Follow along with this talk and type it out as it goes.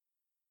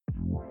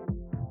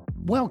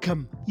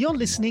Welcome. You're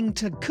listening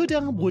to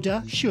Coulda,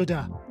 Woulda,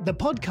 Shoulda, the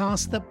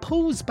podcast that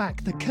pulls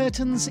back the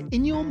curtains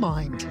in your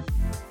mind.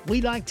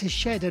 We like to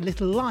shed a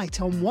little light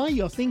on why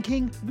you're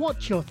thinking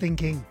what you're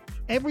thinking.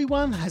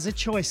 Everyone has a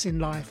choice in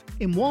life,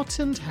 in what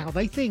and how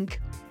they think.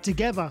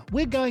 Together,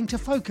 we're going to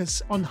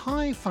focus on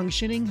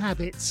high-functioning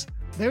habits.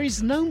 There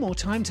is no more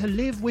time to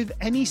live with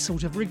any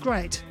sort of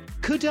regret.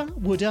 Coulda,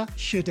 Woulda,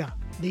 Shoulda,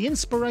 the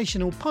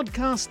inspirational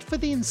podcast for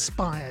the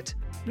inspired.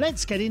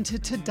 Let's get into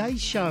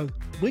today's show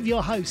with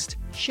your host,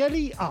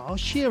 Shelley R.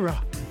 Shearer.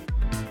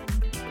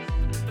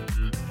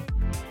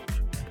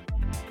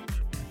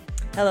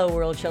 Hello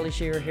world, Shelley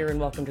Shearer here and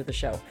welcome to the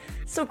show.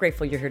 So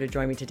grateful you're here to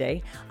join me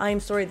today. I'm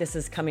sorry this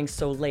is coming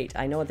so late.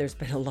 I know there's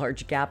been a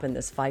large gap in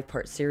this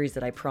 5-part series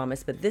that I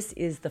promised, but this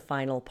is the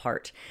final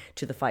part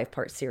to the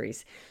 5-part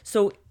series.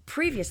 So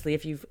previously,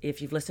 if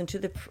you've listened to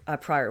the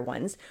prior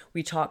ones,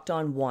 we talked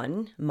on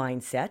 1,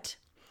 mindset,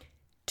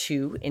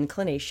 2,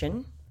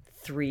 inclination,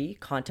 3,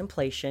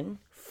 contemplation,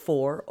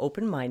 4,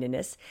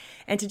 open-mindedness,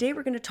 and today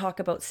we're going to talk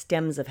about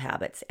stems of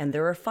habits, and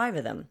there are 5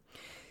 of them.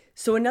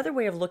 So another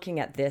way of looking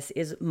at this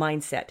is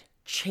mindset.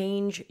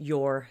 Change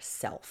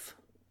yourself.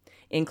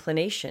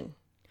 Inclination.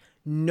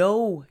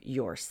 Know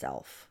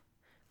yourself.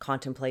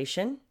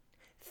 Contemplation.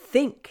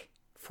 Think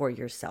for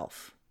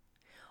yourself.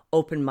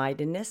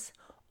 Open-mindedness.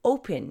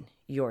 Open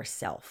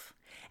yourself.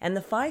 And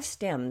the 5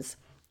 stems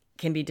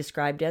can be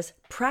described as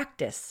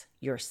practice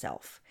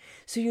yourself.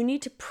 So you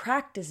need to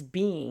practice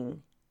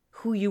being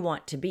who you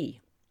want to be.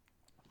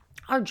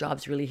 Our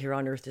jobs really here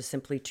on earth is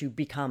simply to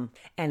become.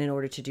 And in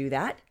order to do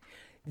that,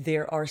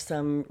 there are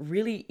some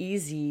really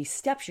easy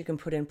steps you can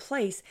put in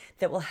place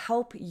that will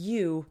help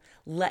you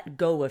let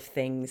go of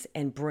things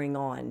and bring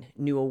on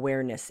new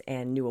awareness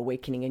and new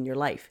awakening in your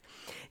life.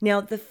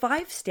 Now, the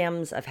 5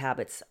 stems of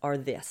habits are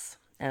this.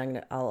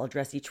 And I'll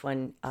address each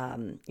one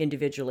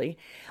individually.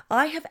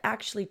 I have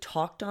actually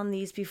talked on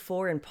these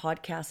before in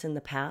podcasts in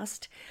the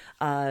past.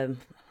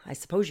 I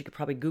suppose you could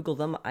probably Google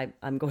them.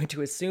 I'm going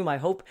to assume, I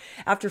hope,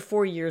 after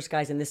 4 years,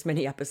 guys, and this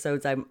many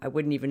episodes, I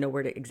wouldn't even know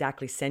where to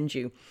exactly send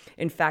you.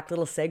 In fact,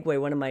 little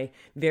segue, one of my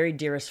very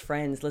dearest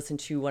friends listened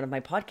to one of my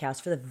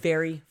podcasts for the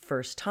very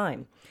first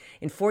time.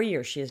 In 4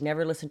 years, she has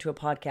never listened to a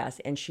podcast,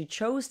 and she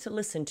chose to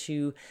listen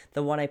to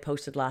the one I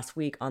posted last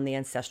week on the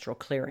ancestral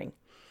clearing.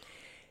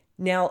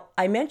 Now,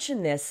 I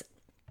mention this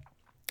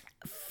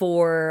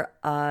for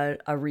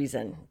a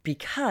reason,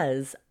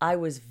 because I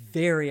was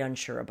very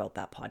unsure about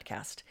that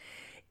podcast.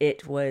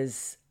 It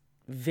was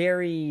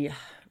very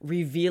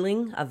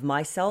revealing of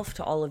myself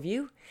to all of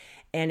you,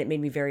 and it made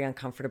me very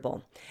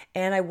uncomfortable.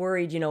 And I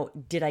worried,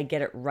 did I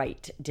get it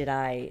right? Did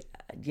I,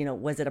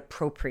 was it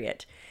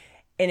appropriate?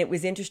 And it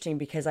was interesting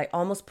because I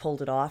almost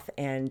pulled it off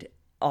the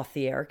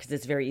air, because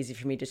it's very easy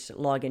for me to just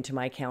log into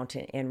my account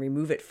and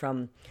remove it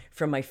from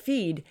my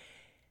feed.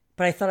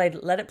 But I thought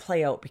I'd let it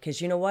play out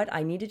because you know what?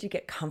 I needed to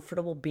get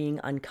comfortable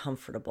being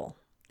uncomfortable.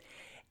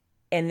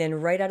 And then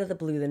right out of the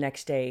blue the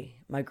next day,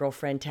 my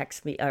girlfriend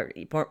texted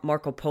me,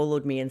 Marco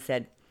Polo'd me and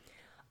said,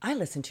 I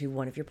listened to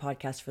one of your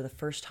podcasts for the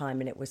first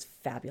time and it was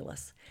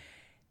fabulous.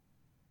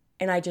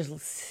 And I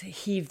just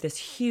heaved this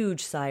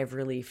huge sigh of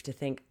relief to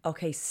think,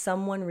 okay,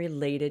 someone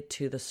related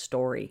to the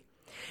story.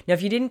 Now,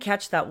 if you didn't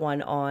catch that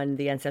one on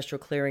the Ancestral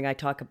Clearing, I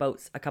talk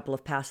about a couple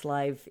of past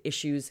life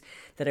issues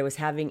that I was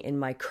having in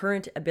my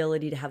current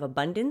ability to have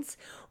abundance.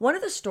 One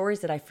of the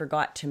stories that I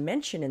forgot to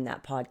mention in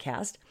that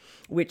podcast,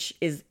 which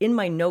is in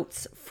my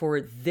notes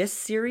for this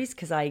series,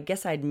 because I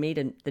guess I'd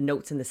made the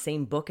notes in the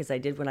same book as I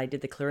did when I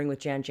did the clearing with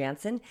Jan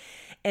Jansen.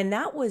 And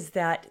that was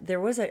that there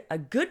was a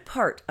good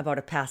part about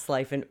a past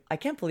life, and I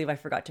can't believe I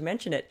forgot to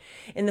mention it,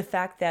 in the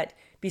fact that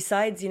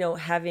besides,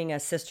 having a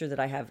sister that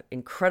I have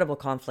incredible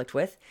conflict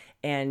with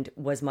and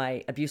was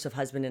my abusive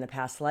husband in a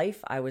past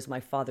life, I was my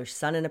father's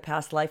son in a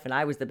past life, and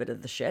I was the bit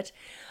of the shit.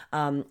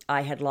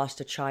 I had lost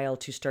a child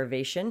to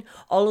starvation.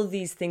 All of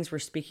these things were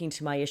speaking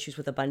to my issues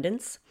with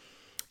abundance,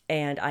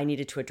 and I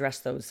needed to address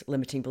those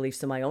limiting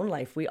beliefs in my own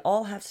life. We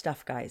all have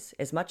stuff, guys.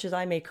 As much as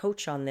I may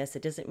coach on this,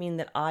 it doesn't mean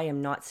that I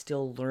am not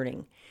still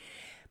learning.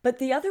 But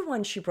the other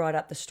one she brought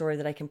up, the story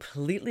that I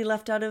completely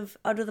left out of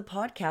the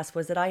podcast,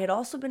 was that I had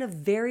also been a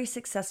very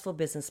successful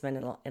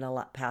businessman in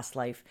a past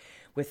life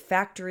with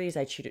factories.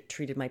 I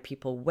treated my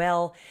people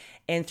well.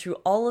 And through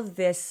all of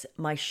this,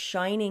 my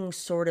shining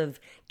sort of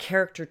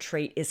character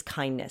trait is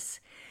kindness.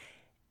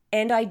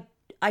 And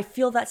I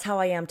feel that's how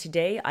I am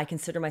today. I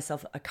consider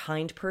myself a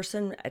kind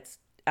person. It's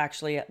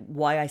actually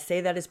why I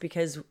say that is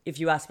because if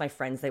you ask my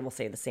friends, they will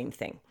say the same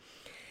thing.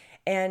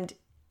 And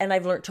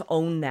I've learned to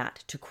own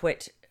that, to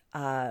quit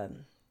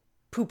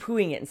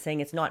poo-pooing it and saying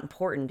it's not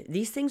important.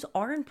 These things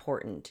are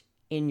important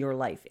in your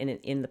life,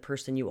 in the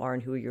person you are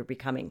and who you're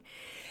becoming.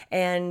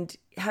 And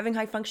having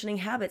high functioning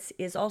habits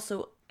is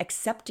also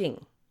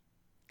accepting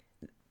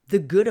the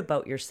good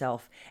about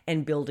yourself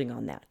and building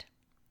on that.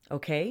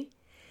 Okay?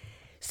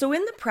 So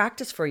in the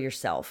practice for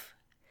yourself,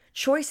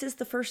 choice is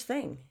the first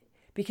thing,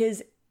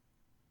 because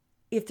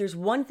if there's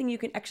one thing you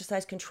can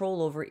exercise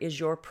control over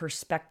is your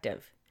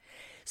perspective.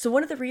 So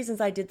one of the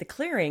reasons I did the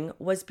clearing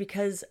was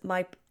because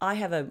I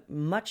have a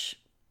much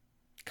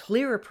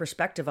clearer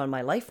perspective on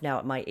my life now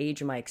at my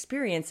age and my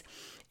experience.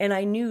 And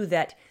I knew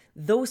that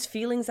those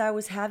feelings I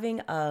was having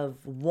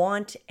of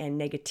want and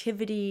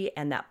negativity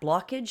and that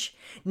blockage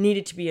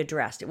needed to be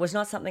addressed. It was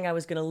not something I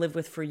was going to live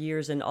with for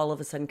years and all of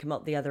a sudden come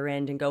out the other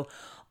end and go,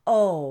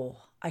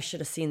 oh, I should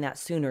have seen that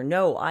sooner.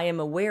 No, I am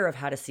aware of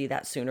how to see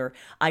that sooner.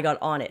 I got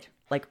on it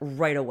like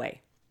right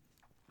away.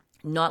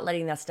 Not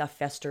letting that stuff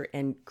fester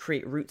and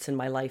create roots in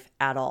my life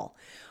at all.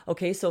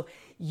 Okay, so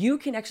you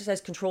can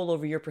exercise control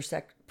over your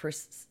perspective.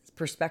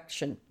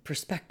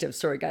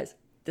 Sorry, guys.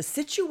 The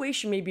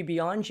situation may be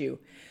beyond you,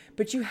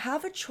 but you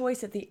have a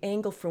choice at the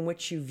angle from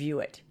which you view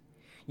it.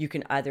 You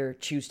can either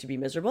choose to be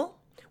miserable,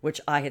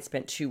 which I had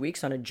spent 2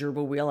 weeks on a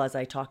gerbil wheel, as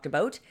I talked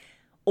about,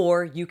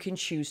 or you can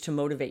choose to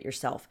motivate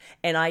yourself.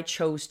 And I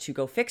chose to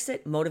go fix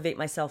it, motivate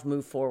myself,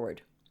 move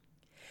forward.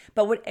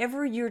 But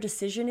whatever your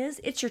decision is,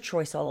 it's your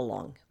choice all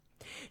along.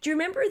 Do you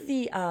remember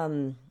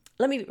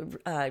let me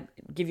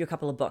give you a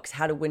couple of books: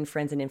 How to Win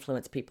Friends and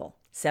Influence People,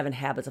 7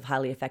 Habits of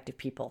Highly Effective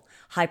People,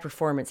 High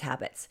Performance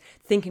Habits,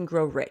 Think and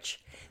Grow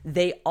Rich.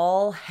 They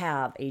all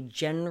have a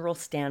general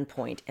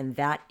standpoint, and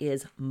that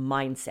is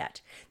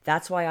mindset.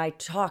 That's why I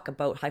talk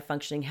about high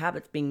functioning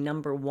habits being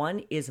number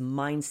 1 is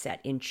mindset,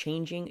 in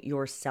changing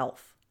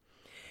yourself.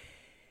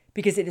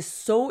 Because it is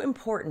so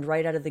important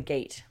right out of the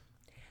gate.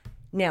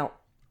 Now,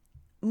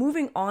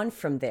 moving on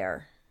from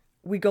there,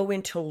 we go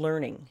into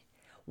learning.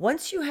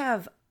 Once you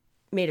have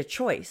made a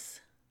choice,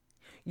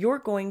 you're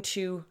going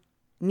to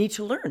need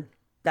to learn.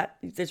 That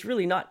there's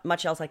really not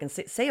much else I can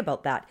say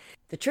about that.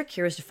 The trick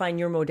here is to find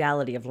your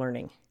modality of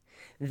learning.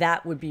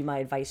 That would be my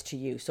advice to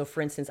you. So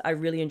for instance, I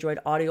really enjoyed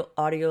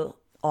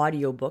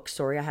audiobooks.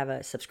 Sorry, I have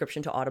a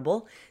subscription to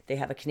Audible. They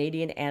have a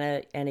Canadian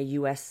and a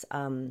US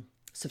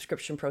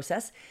subscription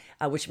process,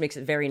 which makes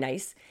it very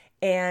nice.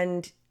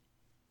 And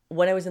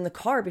when I was in the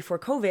car before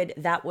COVID,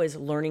 that was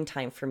learning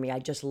time for me. I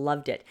just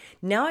loved it.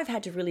 Now I've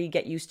had to really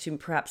get used to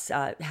perhaps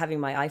having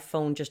my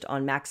iPhone just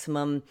on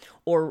maximum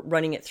or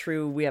running it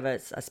through. We have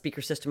a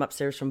speaker system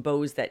upstairs from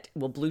Bose that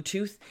will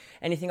Bluetooth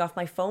anything off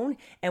my phone.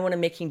 And when I'm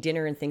making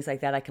dinner and things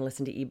like that, I can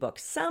listen to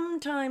ebooks.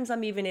 Sometimes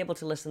I'm even able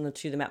to listen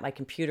to them at my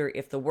computer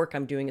if the work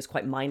I'm doing is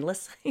quite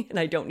mindless and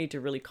I don't need to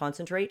really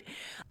concentrate.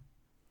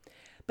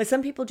 But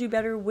some people do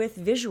better with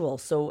visual.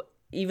 So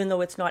even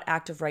though it's not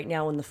active right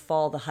now, in the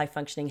fall, the High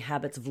Functioning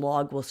Habits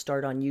vlog will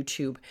start on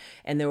YouTube.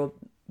 And there will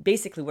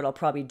basically, what I'll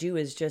probably do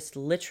is just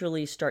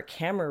literally start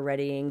camera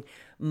readying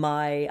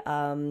my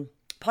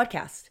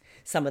podcast,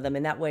 some of them.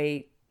 And that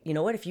way, you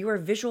know what, if you are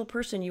a visual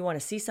person, you want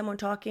to see someone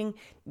talking,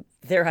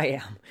 there I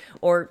am.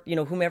 Or, you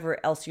know,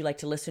 whomever else you like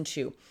to listen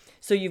to.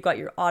 So you've got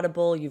your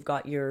Audible, you've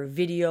got your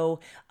video.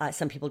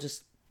 Some people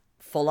just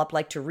full up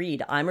like to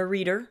read. I'm a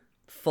reader,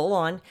 full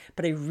on,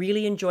 but I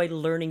really enjoyed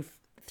learning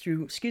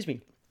through,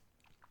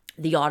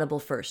 the Audible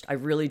first. I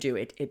really do.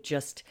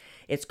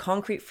 It's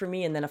concrete for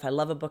me. And then if I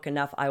love a book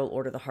enough, I will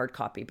order the hard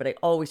copy. But I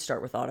always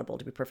start with Audible,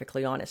 to be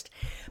perfectly honest.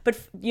 But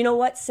you know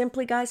what?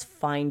 Simply, guys,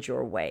 find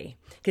your way.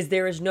 Because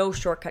there is no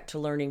shortcut to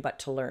learning but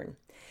to learn.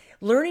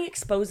 Learning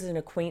exposes and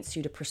acquaints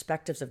you to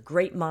perspectives of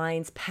great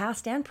minds,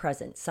 past and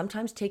present,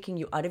 sometimes taking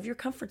you out of your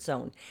comfort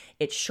zone.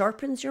 It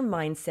sharpens your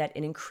mindset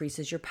and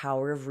increases your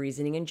power of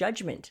reasoning and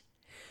judgment.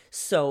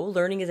 So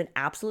learning is an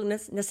absolute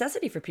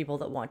necessity for people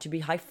that want to be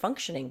high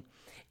functioning.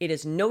 It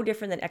is no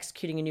different than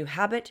executing a new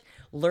habit.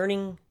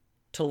 Learning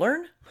to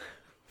learn,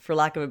 for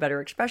lack of a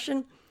better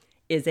expression,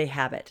 is a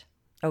habit.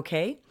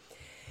 Okay?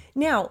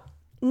 Now,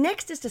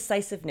 next is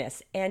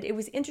decisiveness. And it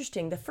was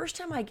interesting. The first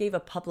time I gave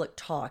a public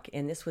talk,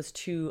 and this was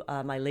to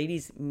my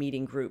ladies'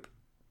 meeting group,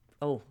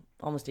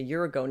 almost a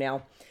year ago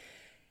now,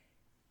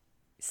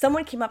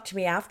 someone came up to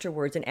me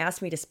afterwards and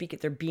asked me to speak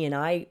at their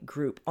BNI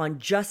group on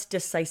just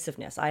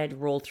decisiveness. I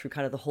had rolled through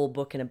kind of the whole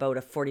book in about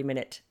a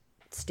 40-minute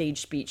stage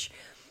speech.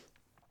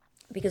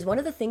 Because one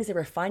of the things they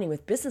were finding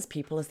with business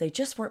people is they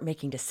just weren't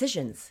making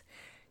decisions.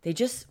 They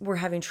just were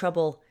having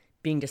trouble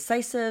being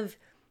decisive,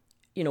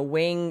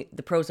 weighing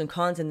the pros and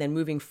cons and then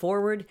moving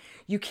forward.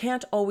 You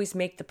can't always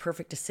make the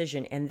perfect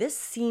decision. And this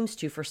seems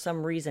to, for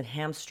some reason,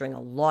 hamstring a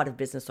lot of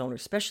business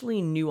owners,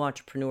 especially new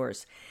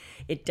entrepreneurs.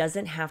 It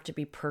doesn't have to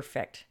be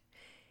perfect.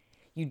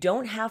 You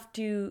don't have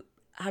to,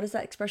 how does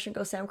that expression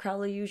go Sam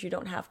Crowley used? You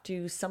don't have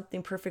to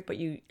something perfect, but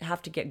you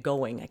have to get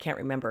going. I can't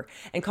remember.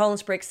 And Colin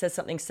Sprake says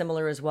something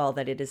similar as well,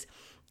 that it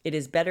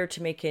is better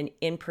to make an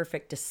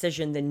imperfect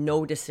decision than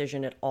no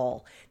decision at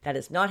all. That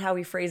is not how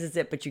he phrases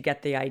it, but you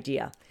get the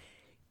idea.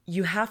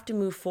 You have to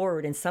move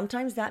forward. And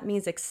sometimes that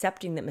means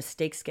accepting that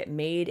mistakes get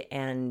made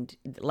and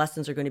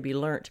lessons are going to be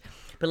learned.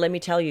 But let me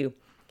tell you,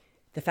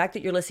 the fact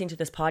that you're listening to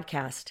this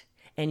podcast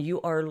and you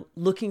are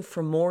looking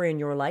for more in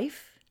your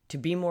life, to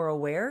be more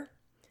aware,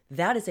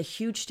 that is a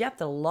huge step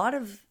that a lot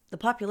of the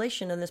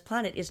population on this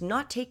planet is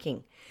not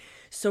taking.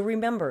 So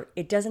remember,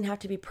 it doesn't have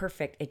to be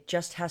perfect. It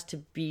just has to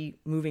be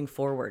moving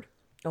forward.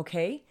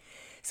 Okay?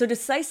 So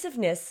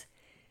decisiveness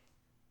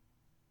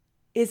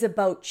is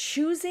about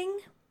choosing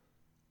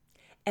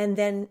and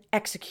then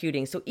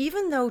executing. So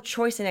even though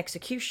choice and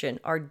execution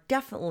are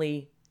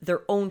definitely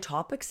their own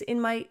topics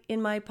in my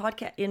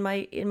podcast, in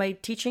my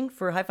teaching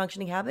for high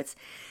functioning habits.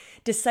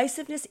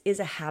 Decisiveness is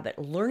a habit.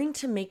 Learning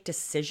to make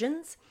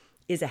decisions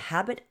is a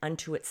habit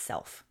unto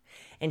itself.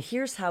 And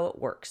here's how it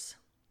works.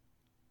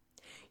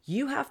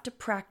 You have to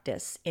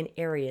practice in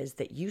areas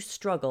that you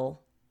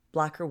struggle,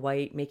 black or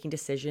white, making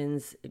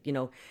decisions,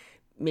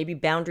 maybe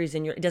boundaries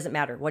it doesn't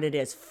matter what it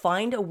is.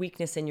 Find a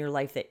weakness in your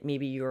life that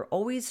maybe you're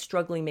always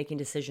struggling making a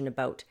decision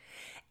about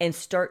and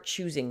start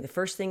choosing. The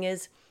first thing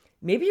is,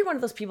 maybe you're one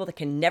of those people that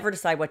can never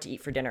decide what to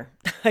eat for dinner.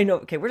 I know,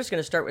 okay, we're just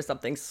going to start with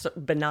something so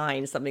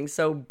benign, something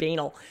so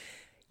banal.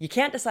 You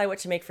can't decide what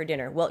to make for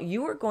dinner. Well,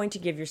 you are going to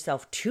give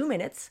yourself 2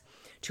 minutes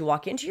to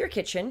walk into your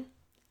kitchen,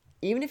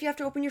 even if you have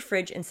to open your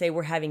fridge and say,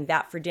 we're having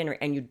that for dinner,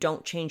 and you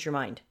don't change your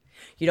mind.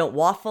 You don't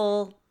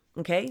waffle,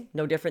 okay?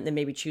 No different than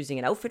maybe choosing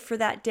an outfit for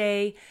that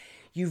day.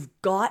 You've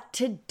got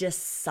to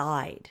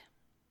decide.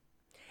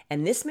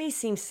 And this may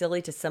seem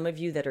silly to some of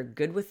you that are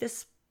good with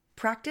this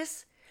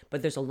practice,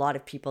 but there's a lot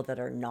of people that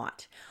are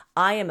not.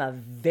 I am a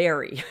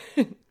very,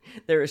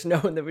 there is no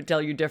one that would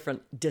tell you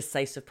different,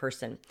 decisive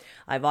person.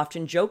 I've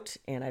often joked,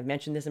 and I've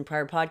mentioned this in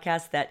prior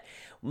podcasts, that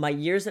my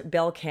years at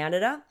Bell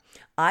Canada,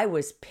 I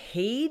was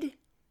paid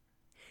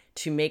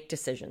to make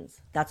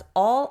decisions. That's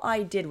all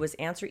I did, was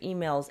answer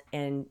emails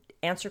and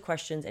answer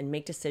questions and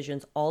make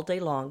decisions all day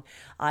long.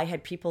 I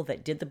had people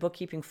that did the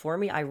bookkeeping for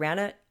me. I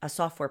ran a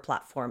software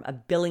platform, a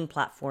billing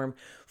platform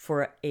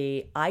for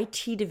a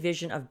IT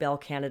division of Bell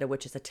Canada,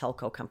 which is a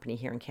telco company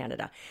here in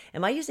Canada.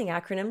 Am I using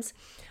acronyms?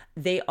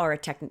 They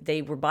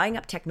were buying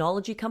up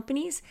technology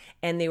companies,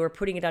 and they were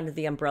putting it under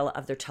the umbrella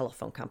of their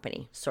telephone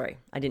company. Sorry,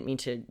 I didn't mean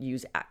to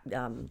use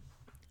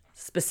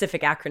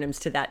specific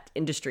acronyms to that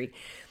industry.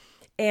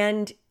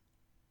 And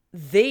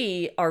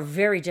they are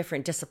very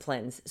different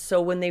disciplines. So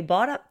when they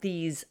bought up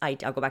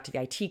I'll go back to the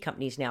IT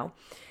companies now,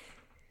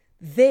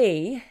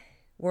 they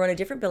were on a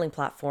different billing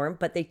platform,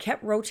 but they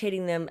kept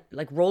rotating them,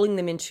 like rolling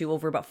them into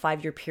over about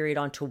 5-year period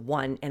onto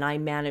one, and I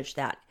managed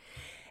that.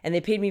 And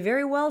they paid me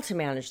very well to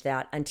manage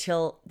that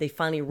until they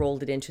finally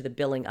rolled it into the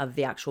billing of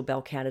the actual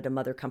Bell Canada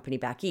mother company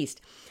back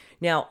east.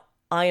 Now,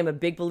 I am a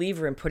big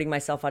believer in putting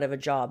myself out of a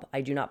job.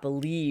 I do not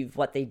believe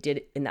what they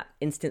did in that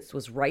instance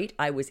was right.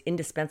 I was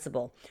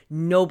indispensable.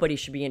 Nobody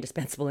should be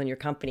indispensable in your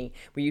company.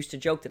 We used to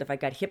joke that if I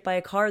got hit by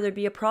a car, there'd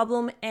be a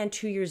problem. And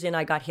 2 years in,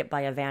 I got hit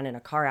by a van in a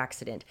car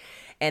accident.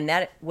 And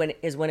that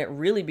is when it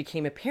really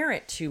became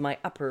apparent to my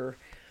upper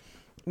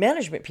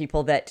management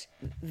people that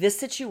this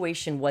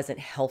situation wasn't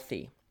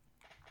healthy.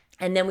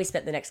 And then we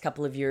spent the next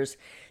couple of years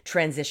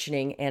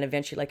transitioning. And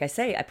eventually, like I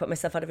say, I put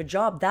myself out of a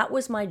job. That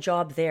was my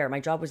job there. My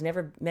job was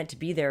never meant to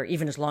be there,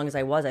 even as long as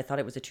I was. I thought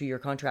it was a 2-year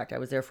contract. I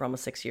was there for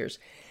almost 6 years.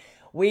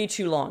 Way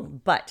too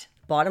long. But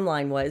bottom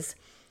line was,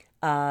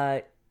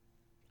 I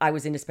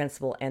was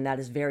indispensable. And that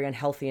is very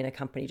unhealthy in a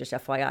company, just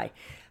FYI.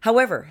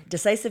 However,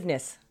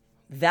 decisiveness,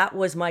 that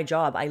was my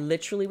job. I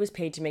literally was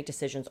paid to make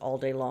decisions all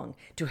day long,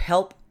 to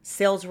help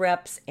sales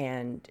reps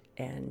and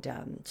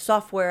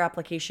software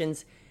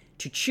applications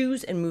to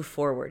choose and move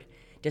forward.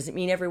 Doesn't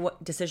mean every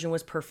decision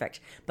was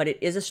perfect, but it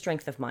is a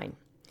strength of mine.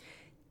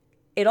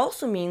 It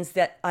also means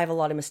that I have a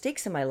lot of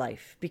mistakes in my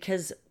life,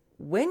 because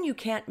when you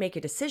can't make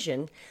a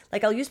decision,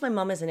 like I'll use my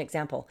mom as an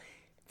example.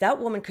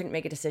 That woman couldn't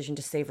make a decision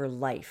to save her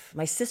life.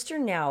 My sister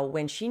now,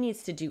 when she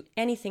needs to do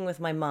anything with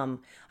my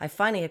mom, I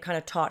finally have kind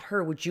of taught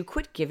her, would you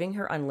quit giving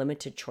her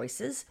unlimited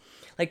choices?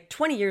 Like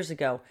 20 years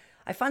ago,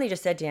 I finally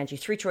just said to Angie,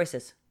 3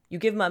 choices. You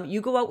give mom,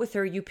 you go out with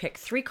her, you pick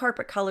 3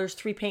 carpet colors,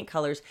 3 paint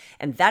colors,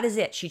 and that is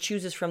it. She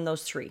chooses from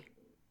those 3.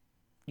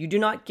 You do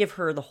not give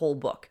her the whole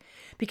book.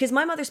 Because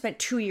my mother spent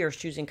 2 years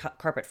choosing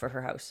carpet for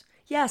her house.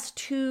 Yes,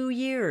 2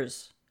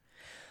 years.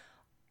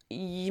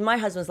 My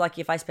husband's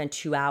lucky if I spend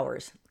 2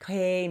 hours.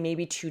 Okay,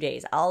 maybe 2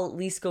 days. I'll at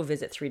least go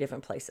visit 3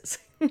 different places.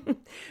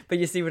 But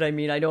you see what I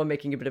mean? I know I'm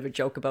making a bit of a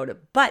joke about it,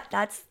 but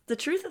that's the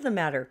truth of the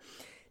matter.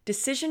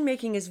 Decision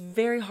making is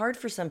very hard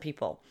for some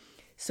people.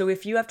 So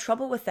if you have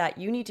trouble with that,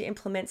 you need to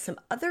implement some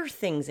other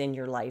things in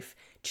your life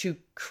to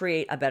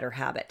create a better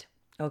habit.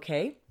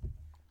 Okay?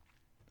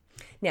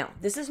 Now,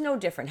 this is no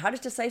different. How does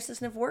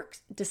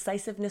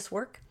decisiveness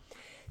work?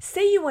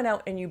 Say you went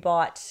out and you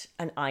bought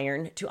an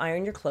iron to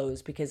iron your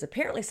clothes because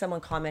apparently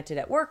someone commented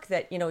at work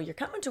that, you're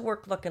coming to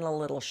work looking a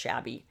little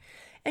shabby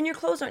and your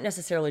clothes aren't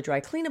necessarily dry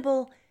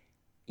cleanable.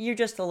 You're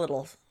just a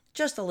little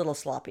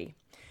sloppy.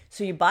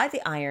 So you buy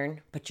the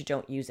iron, but you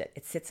don't use it.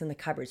 It sits in the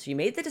cupboard. So you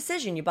made the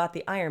decision, you bought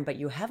the iron, but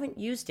you haven't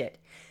used it.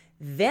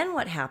 Then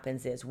what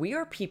happens is we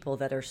are people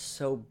that are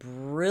so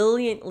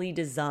brilliantly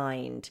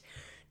designed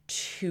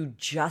to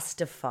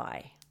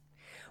justify.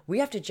 We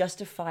have to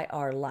justify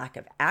our lack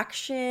of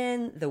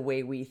action, the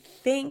way we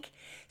think.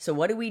 So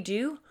what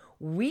do?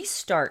 We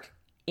start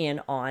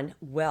in on,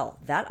 well,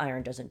 that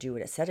iron doesn't do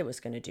what it said it was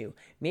going to do.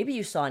 Maybe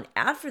you saw an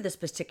ad for this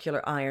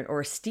particular iron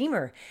or a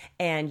steamer,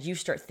 and you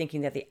start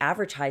thinking that the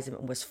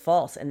advertisement was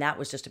false, and that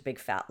was just a big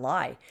fat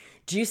lie.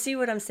 Do you see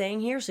what I'm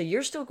saying here? So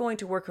you're still going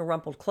to work in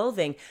rumpled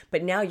clothing,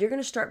 but now you're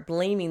going to start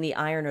blaming the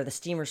iron or the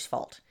steamer's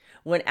fault,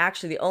 when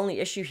actually the only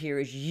issue here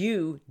is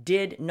you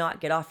did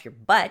not get off your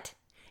butt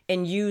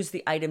and use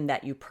the item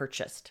that you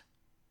purchased.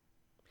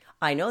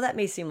 I know that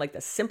may seem like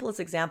the simplest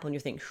example, and you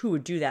think, who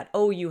would do that?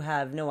 Oh, you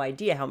have no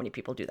idea how many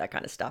people do that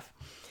kind of stuff.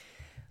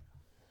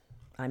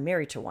 I'm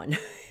married to one.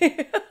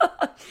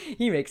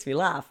 He makes me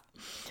laugh.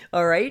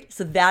 All right.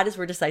 So that is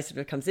where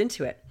decisiveness comes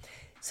into it.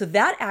 So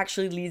that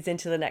actually leads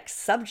into the next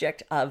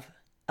subject of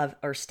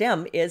our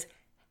STEM is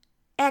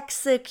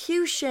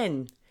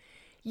execution.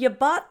 You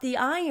bought the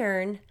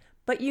iron,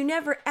 but you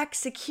never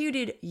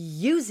executed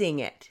using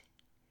it.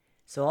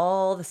 So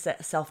all the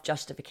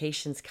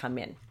self-justifications come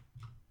in.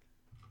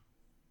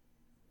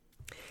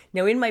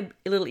 Now, in my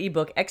little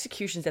ebook,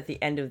 execution's at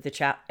the end of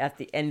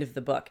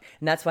the book,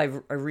 and that's why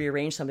I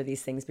rearranged some of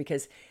these things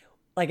because,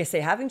 like I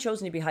say, having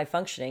chosen to be high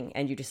functioning,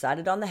 and you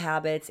decided on the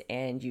habits,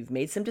 and you've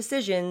made some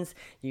decisions,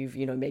 you've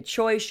made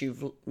choice,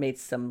 you've made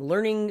some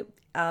learning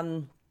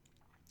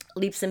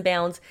leaps and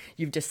bounds,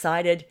 you've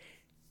decided,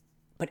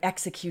 but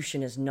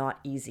execution is not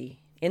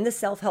easy. In the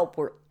self-help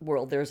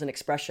world, there's an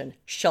expression,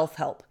 shelf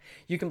help.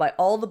 You can buy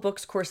all the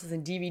books, courses,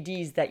 and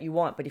DVDs that you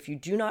want, but if you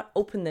do not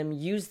open them,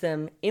 use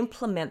them,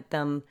 implement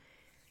them,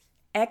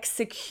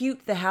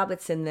 execute the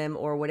habits in them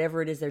or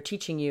whatever it is they're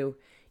teaching you,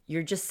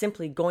 you're just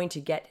simply going to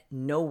get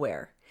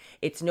nowhere.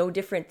 It's no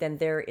different than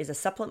there is a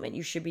supplement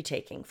you should be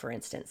taking, for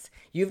instance.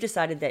 You've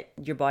decided that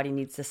your body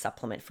needs a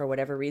supplement for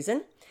whatever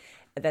reason.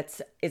 That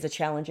is a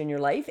challenge in your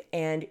life,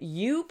 and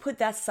you put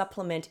that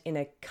supplement in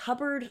a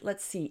cupboard,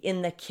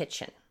 in the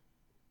kitchen.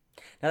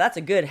 Now, that's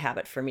a good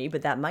habit for me,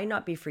 but that might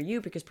not be for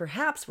you because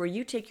perhaps where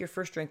you take your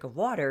first drink of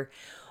water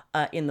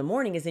in the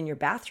morning is in your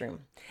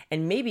bathroom.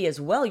 And maybe as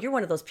well, you're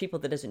one of those people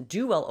that doesn't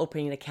do well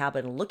opening a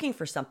cabinet and looking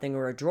for something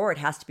or a drawer. It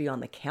has to be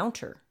on the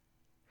counter.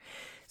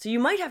 So you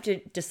might have to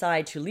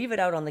decide to leave it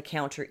out on the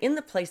counter in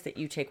the place that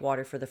you take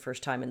water for the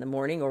first time in the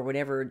morning or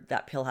whenever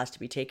that pill has to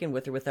be taken,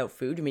 with or without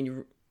food. I mean,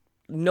 you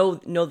know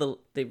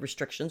the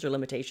restrictions or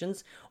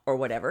limitations or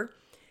whatever.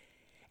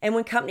 And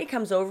when company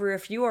comes over,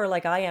 if you are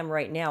like I am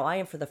right now, I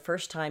am for the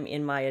first time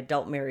in my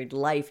adult married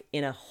life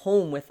in a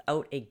home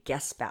without a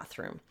guest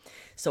bathroom.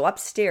 So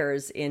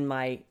upstairs in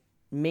my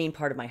main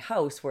part of my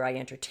house where I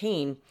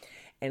entertain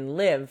and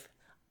live,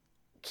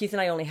 Keith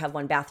and I only have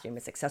one bathroom.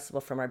 It's accessible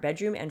from our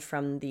bedroom and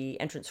from the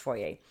entrance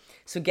foyer.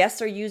 So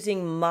guests are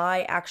using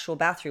my actual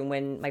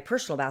bathroom, my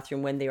personal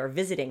bathroom, when they are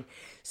visiting.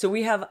 So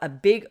we have a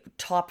big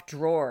top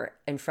drawer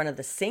in front of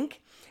the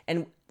sink.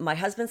 And my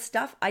husband's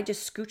stuff, I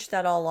just scooch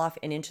that all off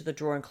and into the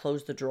drawer and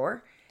close the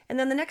drawer. And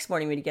then the next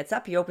morning when he gets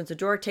up, he opens the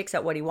drawer, takes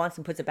out what he wants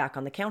and puts it back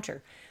on the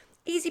counter.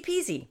 Easy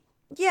peasy.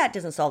 Yeah, it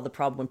doesn't solve the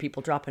problem when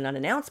people drop in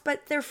unannounced,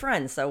 but they're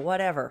friends, so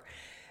whatever.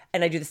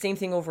 And I do the same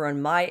thing over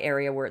in my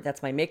area where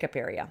that's my makeup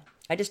area.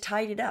 I just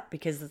tied it up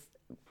because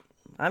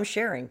I'm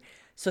sharing.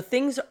 So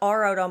things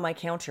are out on my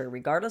counter,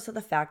 regardless of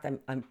the fact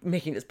I'm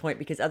making this point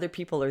because other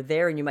people are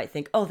there and you might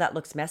think, oh, that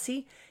looks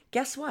messy.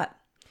 Guess what?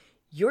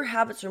 Your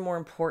habits are more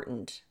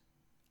important.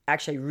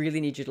 Actually, I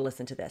really need you to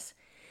listen to this.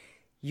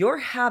 Your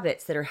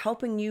habits that are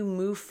helping you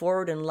move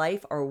forward in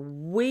life are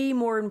way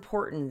more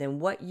important than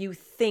what you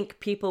think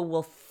people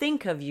will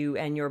think of you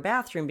and your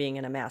bathroom being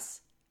in a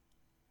mess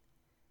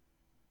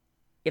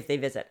if they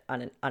visit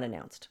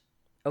unannounced.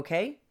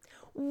 Okay?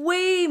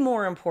 Way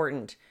more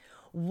important.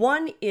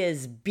 One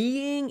is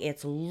being,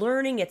 it's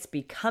learning, it's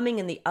becoming,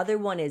 and the other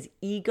one is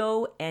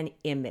ego and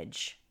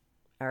image.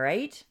 All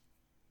right?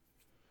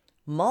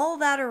 Mull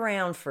that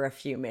around for a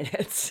few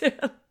minutes.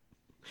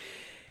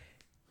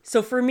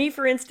 So for me,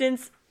 for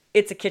instance,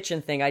 it's a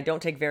kitchen thing. I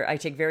take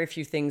very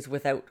few things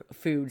without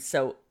food.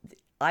 So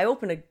I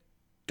open a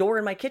door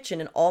in my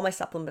kitchen and all my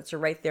supplements are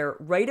right there,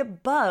 right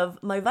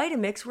above my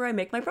Vitamix where I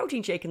make my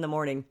protein shake in the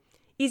morning.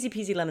 Easy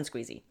peasy lemon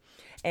squeezy.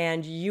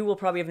 And you will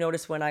probably have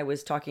noticed when I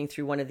was talking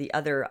through one of the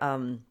other,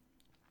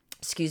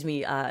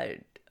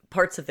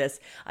 parts of this,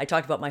 I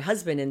talked about my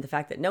husband and the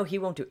fact that no, he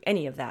won't do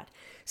any of that.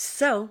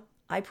 So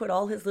I put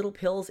all his little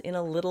pills in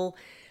a little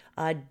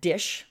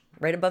dish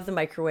right above the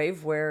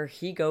microwave where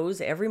he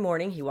goes every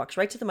morning. He walks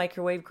right to the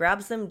microwave,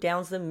 grabs them,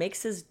 downs them,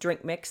 makes his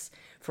drink mix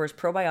for his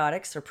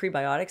probiotics or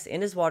prebiotics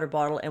in his water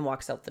bottle and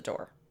walks out the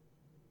door.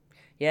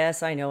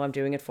 Yes, I know I'm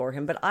doing it for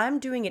him, but I'm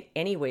doing it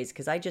anyways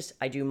because I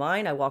do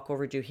mine, I walk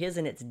over, do his,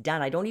 and it's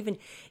done.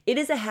 It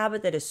is a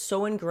habit that is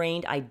so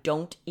ingrained, I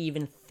don't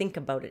even think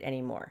about it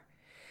anymore.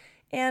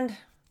 And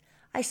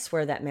I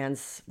swear that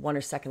man's one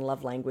or second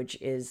love language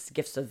is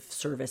gifts of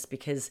service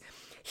because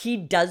he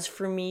does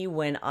for me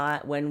when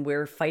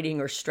we're fighting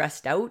or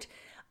stressed out.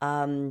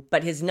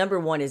 But his number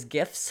one is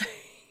gifts,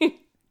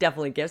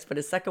 definitely gifts. But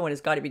his second one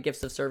has got to be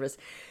gifts of service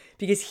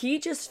because he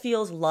just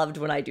feels loved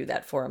when I do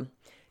that for him.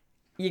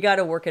 You got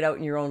to work it out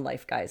in your own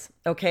life, guys.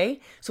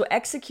 Okay. So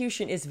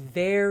execution is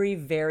very,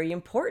 very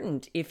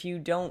important. If you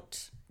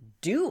don't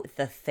do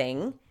the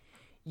thing,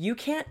 you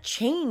can't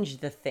change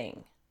the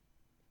thing.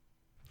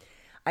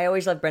 I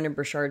always love Brendan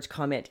Burchard's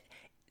comment.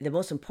 The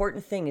most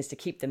important thing is to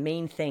keep the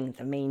main thing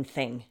the main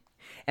thing.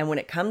 And when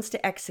it comes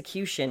to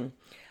execution,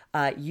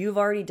 you've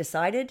already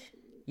decided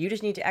you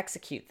just need to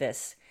execute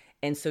this.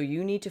 And so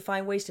you need to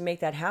find ways to make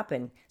that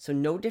happen. So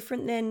no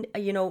different than,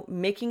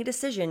 making a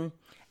decision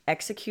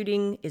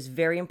executing is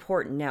very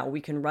important. Now,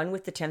 we can run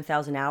with the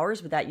 10,000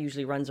 hours, but that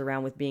usually runs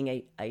around with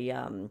being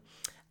an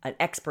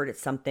expert at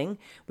something.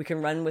 We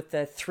can run with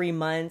the 3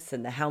 months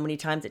and the how many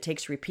times it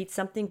takes to repeat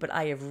something, but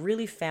I have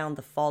really found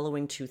the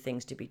following two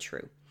things to be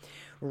true.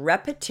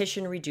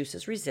 Repetition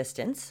reduces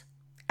resistance.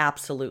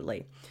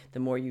 Absolutely. The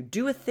more you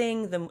do a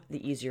thing, the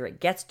easier it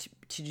gets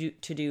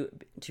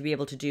to be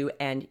able to do,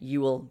 and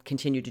you will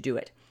continue to do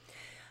it.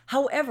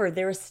 However,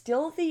 there is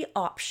still the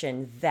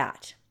option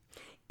that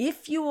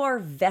if you are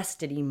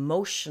vested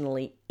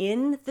emotionally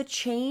in the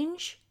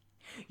change,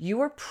 you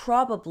are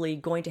probably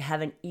going to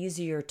have an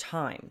easier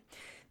time.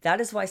 That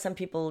is why some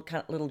people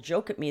kind of little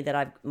joke at me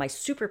that my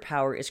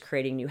superpower is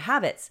creating new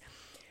habits,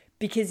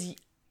 because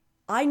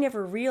I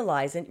never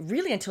realized, and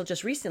really until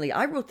just recently,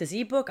 I wrote this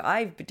ebook.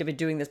 I've been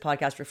doing this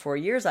podcast for 4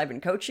 years. I've been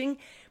coaching,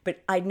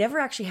 but I never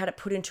actually had it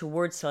put into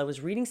words. So I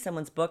was reading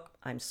someone's book.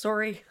 I'm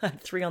sorry, I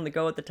had 3 on the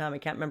go at the time. I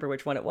can't remember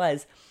which one it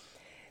was.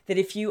 That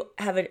if you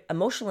have an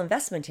emotional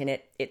investment in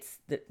it, it's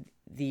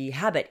the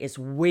habit is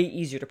way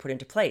easier to put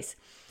into place.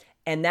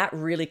 And that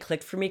really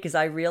clicked for me because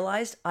I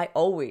realized I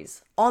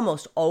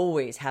almost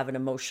always have an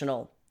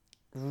emotional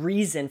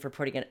reason for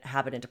putting a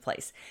habit into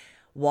place.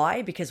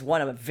 Why? Because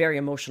 1, I'm a very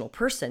emotional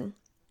person.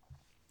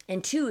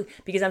 And 2,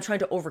 because I'm trying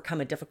to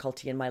overcome a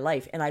difficulty in my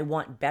life and I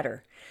want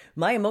better.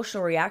 My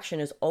emotional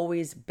reaction is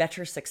always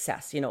better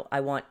success. I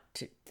want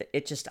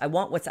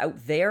what's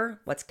out there,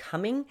 what's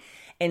coming.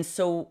 And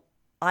so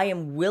I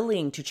am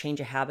willing to change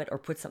a habit or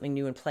put something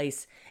new in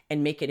place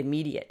and make it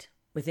immediate.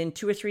 Within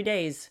 2 or 3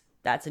 days,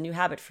 that's a new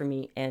habit for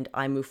me and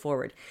I move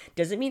forward.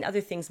 Doesn't mean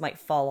other things might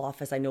fall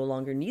off as I no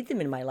longer need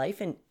them in my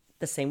life, and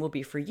the same will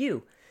be for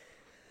you.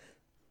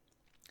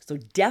 So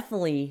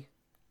definitely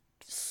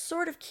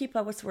sort of keep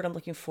what's the word I'm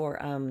looking for?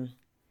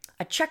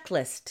 A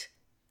checklist,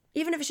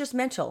 even if it's just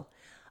mental,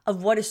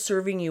 of what is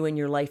serving you in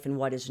your life and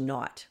what is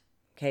not.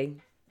 Okay.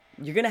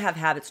 You're going to have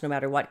habits no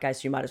matter what,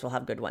 guys. So you might as well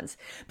have good ones.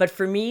 But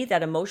for me,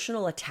 that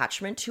emotional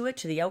attachment to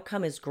the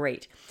outcome is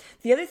great.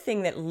 The other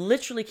thing that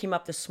literally came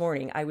up this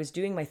morning, I was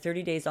doing my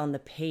 30 days on the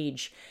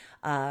page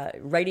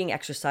writing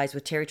exercise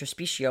with Terry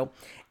Trespicio.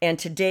 And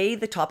today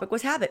the topic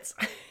was habits.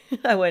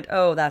 I went,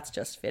 oh, that's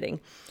just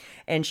fitting.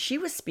 And she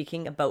was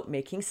speaking about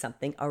making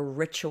something a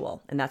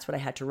ritual. And that's what I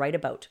had to write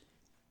about.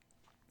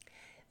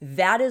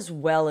 That as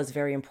well is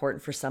very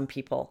important for some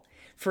people.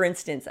 For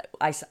instance,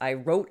 I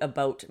wrote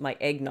about my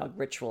eggnog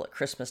ritual at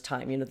Christmas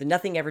time.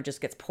 Nothing ever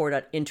just gets poured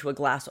out into a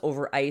glass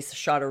over ice, a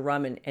shot of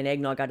rum and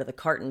eggnog out of the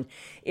carton.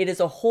 It is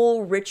a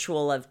whole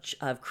ritual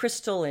of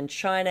crystal and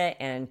china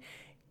and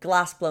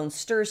glass-blown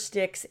stir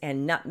sticks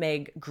and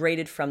nutmeg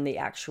grated from the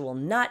actual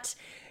nut.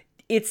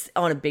 It's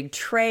on a big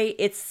tray.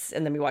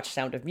 And then we watch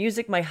Sound of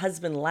Music. My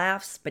husband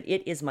laughs, but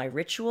it is my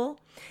ritual.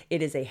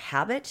 It is a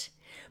habit.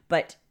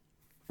 But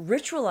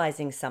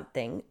ritualizing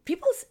something,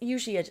 people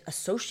usually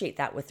associate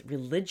that with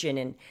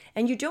religion,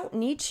 and you don't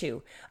need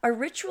to. A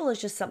ritual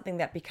is just something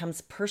that becomes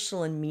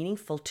personal and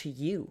meaningful to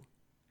you.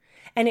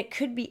 And it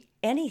could be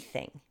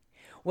anything.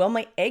 Well,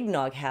 my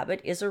eggnog habit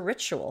is a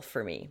ritual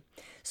for me.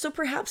 So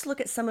perhaps look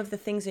at some of the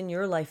things in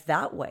your life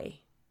that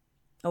way.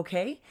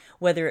 Okay?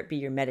 Whether it be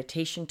your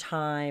meditation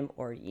time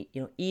or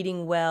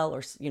eating well,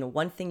 or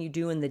one thing you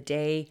do in the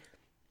day.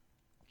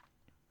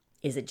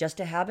 Is it just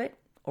a habit?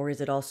 Or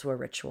is it also a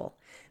ritual?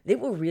 It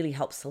will really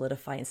help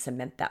solidify and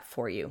cement that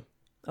for you.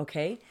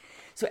 Okay?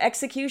 So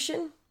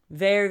execution,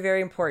 very,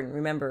 very important.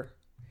 Remember,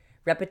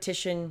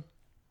 repetition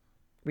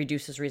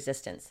reduces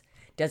resistance.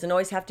 Doesn't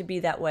always have to be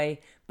that way,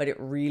 but it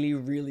really,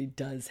 really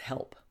does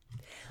help.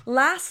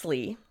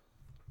 Lastly,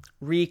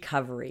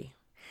 recovery.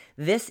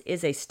 This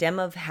is a stem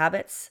of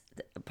habits,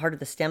 part of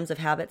the stems of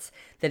habits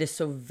that is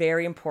so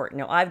very important.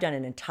 Now, I've done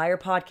an entire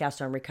podcast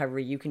on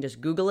recovery. You can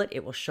just Google it.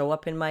 It will show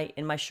up in my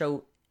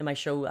show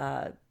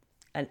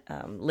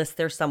list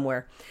there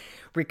somewhere.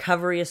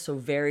 Recovery is so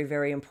very,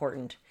 very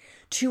important.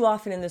 Too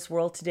often in this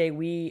world today,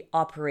 we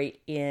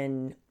operate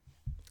in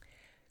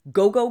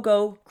go, go,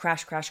 go,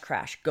 crash, crash,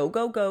 crash. Go,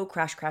 go, go,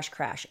 crash, crash,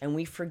 crash. And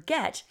we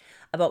forget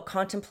about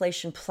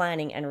contemplation,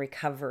 planning, and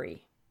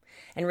recovery.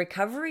 And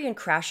recovery and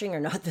crashing are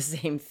not the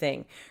same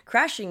thing.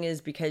 Crashing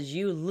is because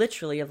you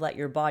literally have let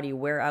your body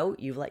wear out,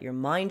 you've let your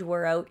mind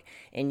wear out,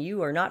 and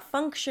you are not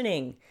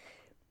functioning.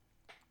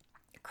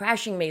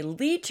 Crashing may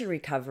lead to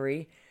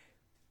recovery,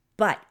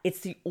 but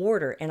it's the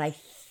order. And I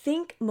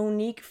think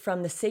Monique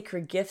from the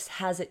Sacred Gifts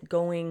has it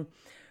going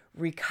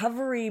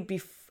recovery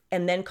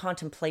and then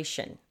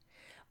contemplation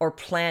or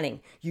planning.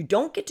 You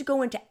don't get to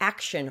go into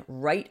action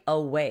right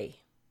away.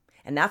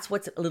 And that's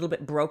what's a little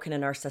bit broken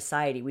in our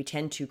society. We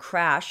tend to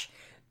crash.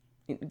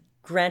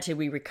 Granted,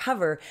 we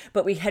recover,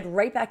 but we head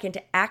right back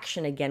into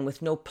action again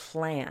with no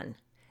plan.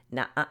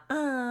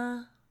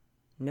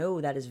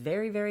 No, that is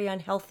very, very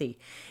unhealthy.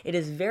 It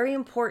is very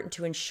important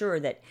to ensure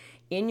that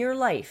in your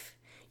life,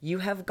 you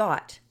have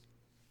got,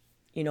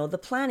 the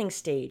planning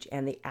stage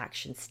and the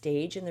action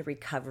stage and the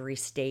recovery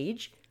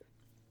stage.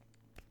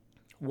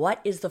 What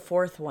is the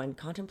fourth one?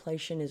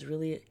 Contemplation is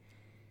really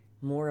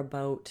more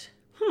about,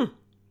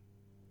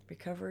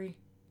 recovery.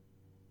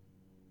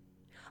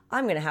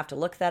 I'm going to have to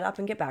look that up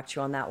and get back to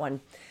you on that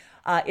one.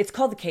 It's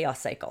called the chaos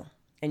cycle.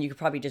 And you could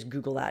probably just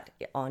Google that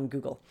on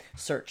Google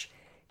search.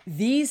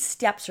 These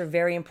steps are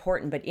very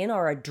important, but in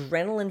our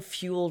adrenaline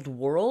fueled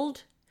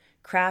world,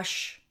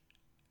 crash,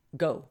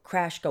 go.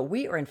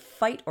 We are in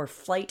fight or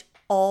flight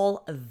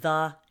all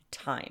the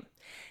time.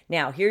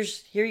 Now, here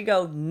you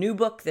go. New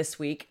book this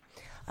week.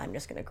 I'm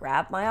just going to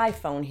grab my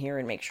iPhone here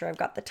and make sure I've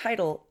got the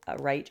title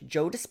right.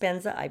 Joe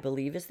Dispenza, I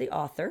believe, is the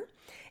author.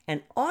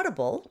 And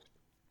Audible,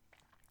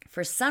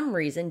 for some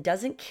reason,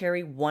 doesn't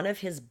carry one of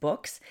his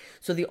books.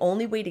 So the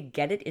only way to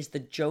get it is the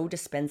Joe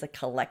Dispenza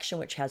collection,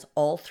 which has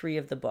all 3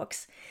 of the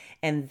books.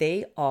 And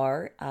they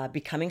are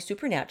Becoming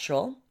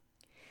Supernatural,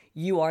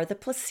 You Are the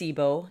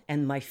Placebo,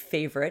 and my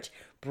favorite,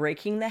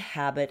 Breaking the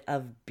Habit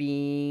of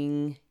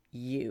Being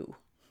You.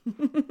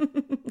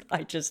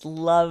 I just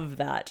love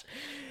that.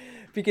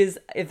 Because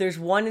if there's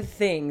one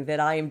thing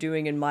that I am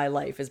doing in my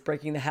life is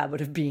breaking the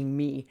habit of being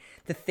me,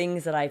 the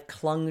things that I've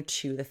clung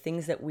to, the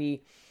things that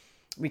we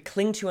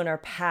cling to in our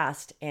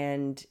past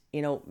and,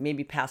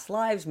 maybe past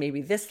lives,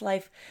 maybe this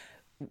life.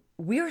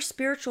 We are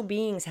spiritual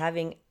beings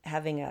having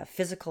a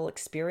physical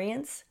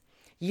experience.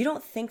 You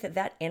don't think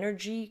that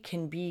energy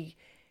can be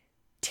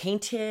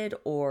tainted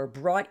or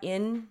brought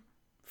in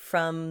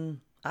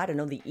from,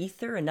 the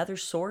ether, another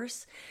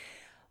source?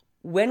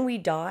 When we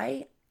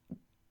die,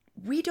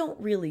 we don't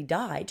really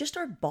die, just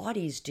our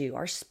bodies do.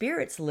 Our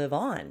spirits live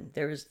on.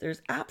 There's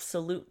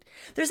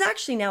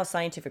actually now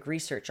scientific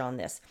research on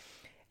this.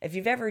 If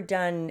you've ever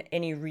done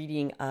any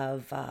reading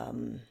of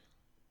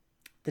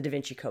the Da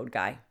Vinci Code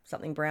guy,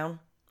 something Brown,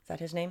 is that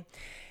his name?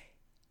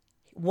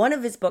 One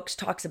of his books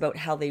talks about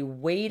how they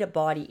weighed a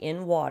body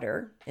in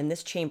water in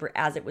this chamber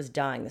as it was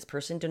dying. This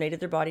person donated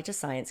their body to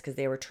science because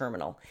they were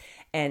terminal.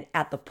 And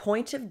at the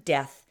point of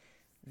death,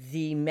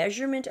 the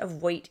measurement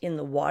of weight in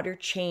the water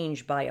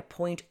changed by a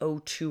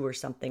 0.02 or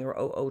something, or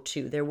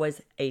 0.002. There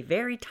was a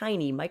very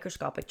tiny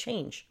microscopic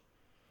change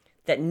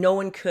that no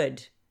one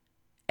could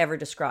ever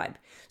describe.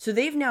 So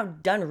they've now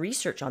done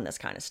research on this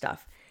kind of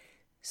stuff.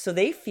 So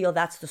they feel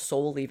that's the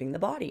soul leaving the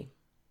body.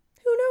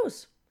 Who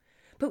knows?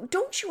 But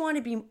don't you want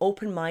to be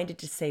open-minded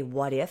to say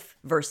what if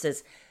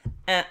versus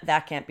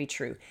that can't be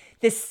true?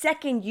 The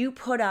second you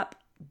put up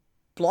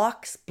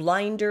blocks,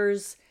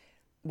 blinders,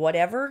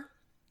 whatever,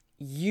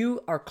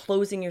 you are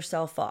closing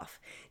yourself off.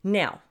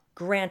 Now,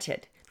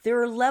 granted,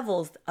 there are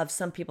levels of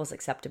some people's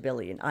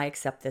acceptability, and I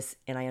accept this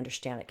and I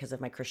understand it because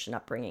of my Christian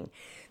upbringing,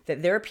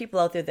 that there are people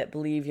out there that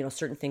believe,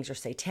 certain things are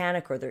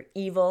satanic or they're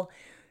evil.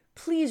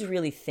 Please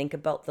really think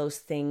about those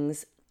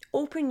things.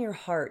 Open your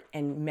heart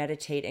and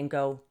meditate and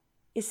go,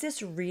 is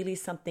this really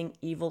something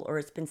evil, or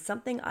it's been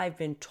something I've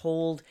been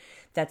told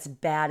that's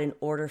bad in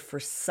order for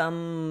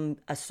some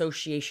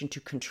association to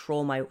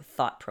control my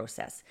thought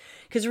process?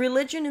 Because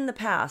religion in the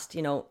past,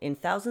 in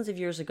thousands of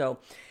years ago,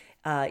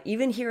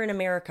 even here in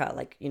America,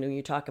 like,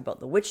 you talk about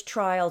the witch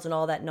trials and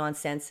all that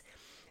nonsense,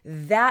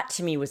 that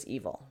to me was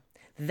evil.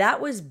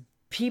 That was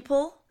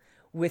people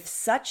with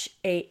such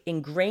a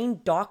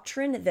ingrained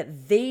doctrine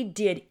that they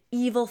did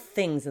evil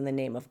things in the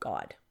name of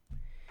God.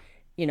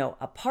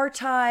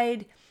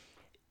 Apartheid,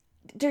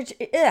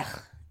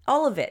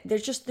 all of it.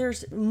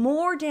 There's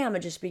more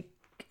damage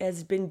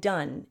has been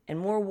done and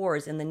more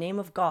wars in the name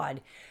of God.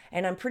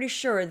 And I'm pretty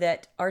sure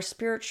that our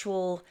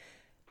spiritual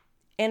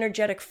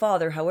energetic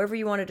father, however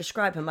you want to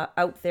describe him,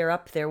 out there,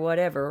 up there,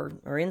 whatever,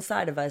 or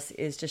inside of us,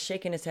 is just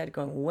shaking his head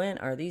going, when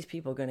are these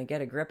people going to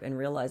get a grip and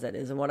realize that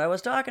isn't what I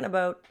was talking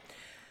about?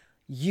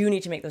 You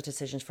need to make those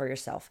decisions for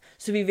yourself.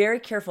 So be very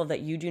careful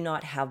that you do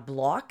not have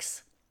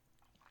blocks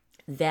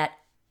that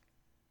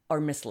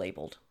are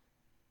mislabeled.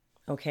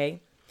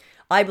 Okay?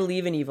 I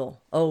believe in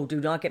evil. Oh, do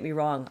not get me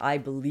wrong. I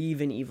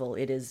believe in evil.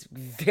 It is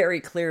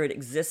very clear it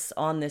exists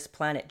on this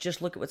planet.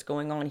 Just look at what's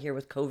going on here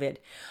with COVID.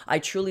 I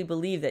truly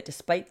believe that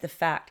despite the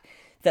fact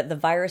that the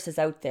virus is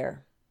out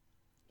there,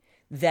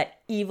 that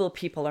evil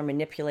people are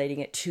manipulating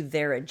it to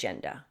their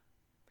agenda.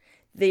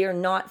 They are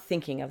not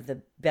thinking of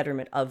the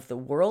betterment of the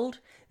world.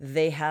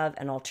 They have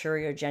an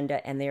ulterior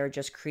agenda, and they are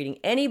just creating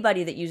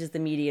anybody that uses the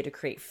media to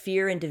create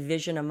fear and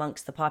division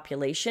amongst the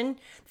population.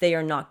 They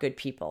are not good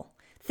people.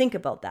 Think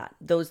about that.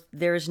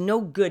 There is no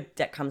good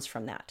that comes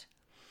from that.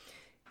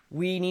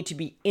 We need to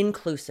be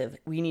inclusive.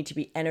 We need to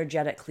be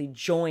energetically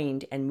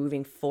joined and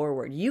moving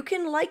forward. You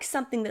can like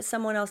something that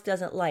someone else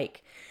doesn't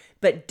like,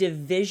 but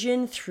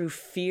division through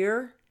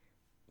fear,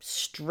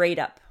 straight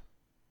up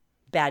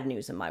bad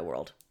news in my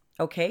world.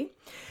 Okay?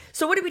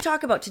 So what did we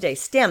talk about today?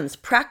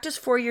 STEMs, practice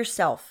for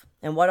yourself.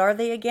 And what are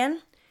they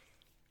again?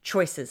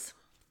 Choices,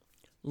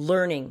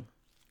 learning,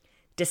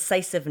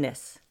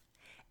 decisiveness,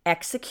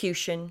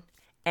 execution,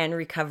 and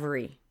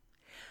recovery.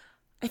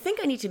 I think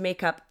I need to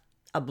make up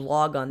a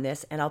blog on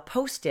this, and I'll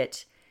post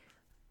it.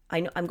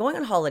 I'm going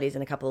on holidays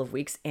in a couple of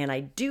weeks, and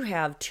I do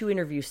have 2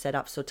 interviews set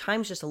up, so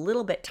time's just a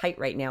little bit tight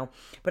right now.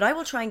 But I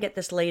will try and get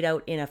this laid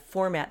out in a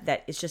format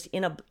that is just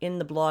in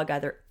the blog,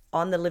 either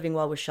on the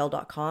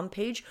livingwellwithshell.com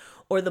page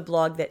or the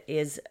blog that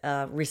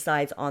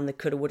resides on the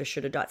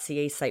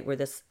coulda-woulda-shoulda.ca site where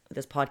this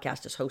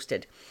podcast is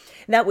hosted.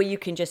 And that way you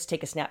can just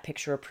take a snap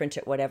picture or print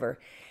it, whatever.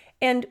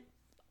 And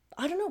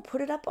I don't know,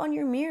 put it up on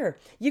your mirror.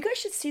 You guys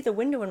should see the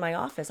window in my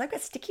office. I've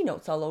got sticky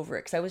notes all over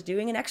it because I was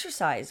doing an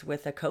exercise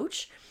with a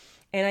coach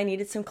and I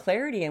needed some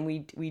clarity. And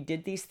we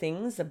did these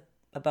things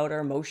about our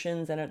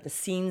emotions and the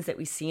scenes that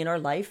we see in our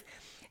life.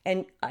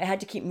 And I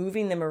had to keep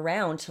moving them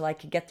around till I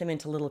could get them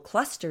into little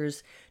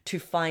clusters to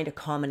find a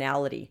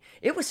commonality.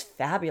 It was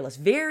fabulous.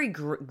 Very,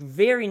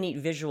 very neat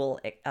visual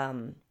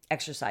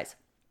exercise.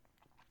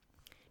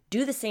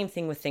 Do the same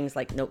thing with things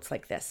like notes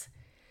like this.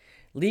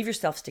 Leave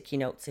yourself sticky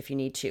notes if you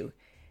need to.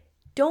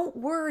 Don't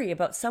worry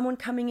about someone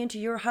coming into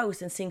your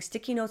house and seeing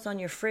sticky notes on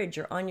your fridge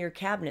or on your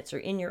cabinets or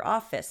in your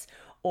office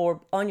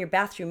or on your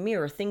bathroom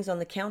mirror, things on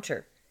the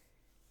counter.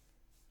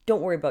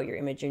 Don't worry about your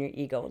image and your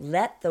ego.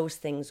 Let those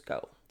things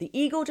go. The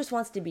ego just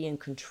wants to be in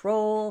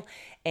control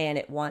and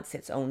it wants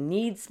its own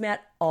needs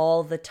met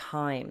all the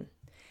time.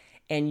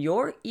 And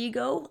your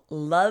ego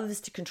loves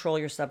to control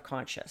your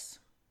subconscious.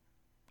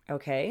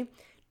 Okay?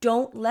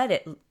 Don't let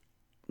it.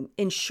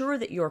 Ensure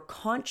that your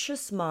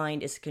conscious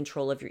mind is in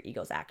control of your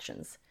ego's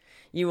actions.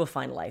 You will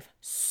find life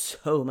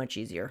so much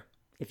easier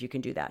if you can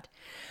do that.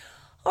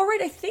 All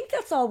right, I think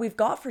that's all we've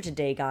got for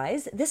today,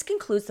 guys. This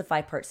concludes the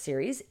 5-part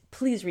series.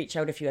 Please reach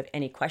out if you have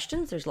any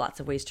questions. There's lots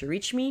of ways to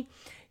reach me.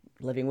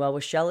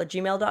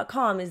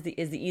 livingwellwithshell@gmail.com is the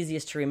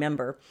easiest to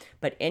remember.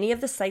 But any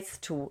of the sites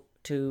to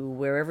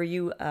wherever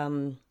you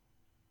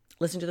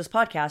listen to this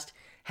podcast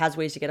has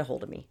ways to get a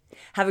hold of me.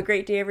 Have a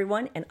great day,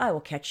 everyone, and I will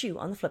catch you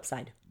on the flip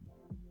side.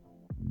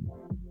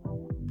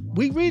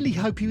 We really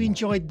hope you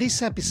enjoyed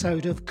this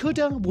episode of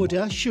Coulda,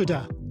 Woulda,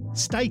 Shoulda.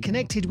 Stay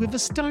connected with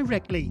us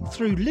directly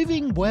through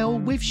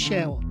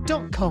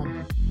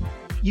livingwellwithshell.com.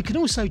 You can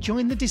also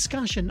join the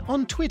discussion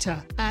on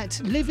Twitter at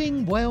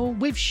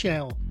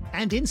livingwellwithshell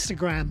and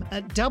Instagram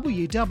at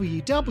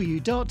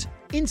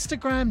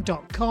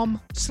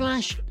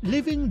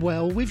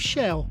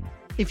www.instagram.com/livingwellwithshell.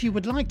 If you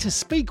would like to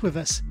speak with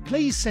us,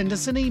 please send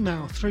us an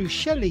email through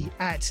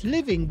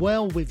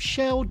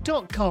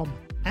shelley@livingwellwithshell.com.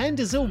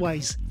 And as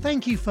always,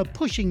 thank you for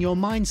pushing your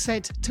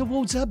mindset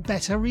towards a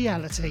better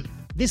reality.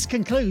 This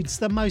concludes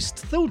the most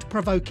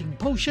thought-provoking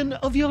portion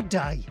of your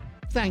day.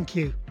 Thank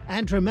you.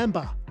 And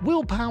remember,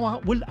 willpower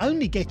will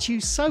only get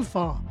you so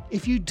far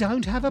if you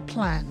don't have a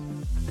plan.